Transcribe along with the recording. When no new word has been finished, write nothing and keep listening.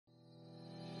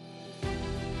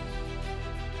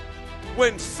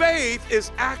When faith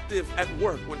is active at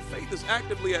work, when faith is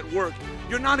actively at work,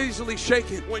 you're not easily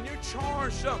shaken. When you're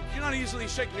charged up, you're not easily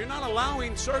shaken. You're not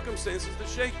allowing circumstances to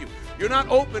shake you. You're not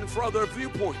open for other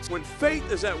viewpoints. When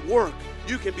faith is at work,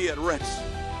 you can be at rest.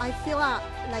 I feel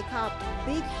like a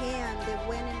big hand that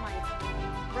went in my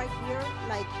right here,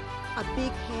 like a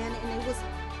big hand, and it was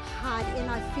hot, and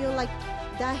I feel like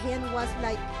that hand was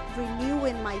like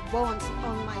renewing my bones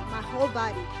on my whole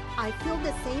body. I feel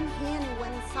the same hand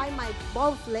went inside my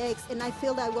both legs, and I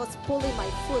feel that I was pulling my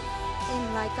foot.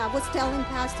 And like I was telling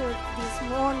Pastor this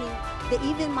morning, that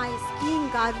even my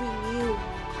skin got renewed.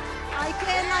 I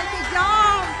can like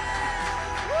jump.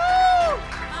 Woo!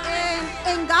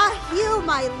 And God healed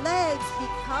my legs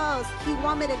because He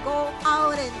wanted me to go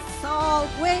out and soul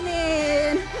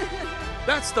winning.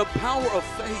 That's the power of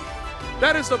faith.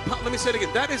 That is the let me say it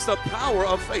again. That is the power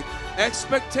of faith.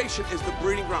 Expectation is the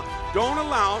breeding ground. Don't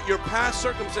allow your past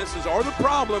circumstances or the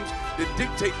problems to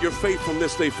dictate your faith from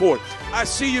this day forward. I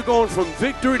see you going from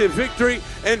victory to victory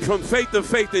and from faith to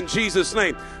faith in Jesus'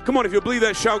 name. Come on, if you believe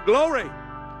that, shout glory.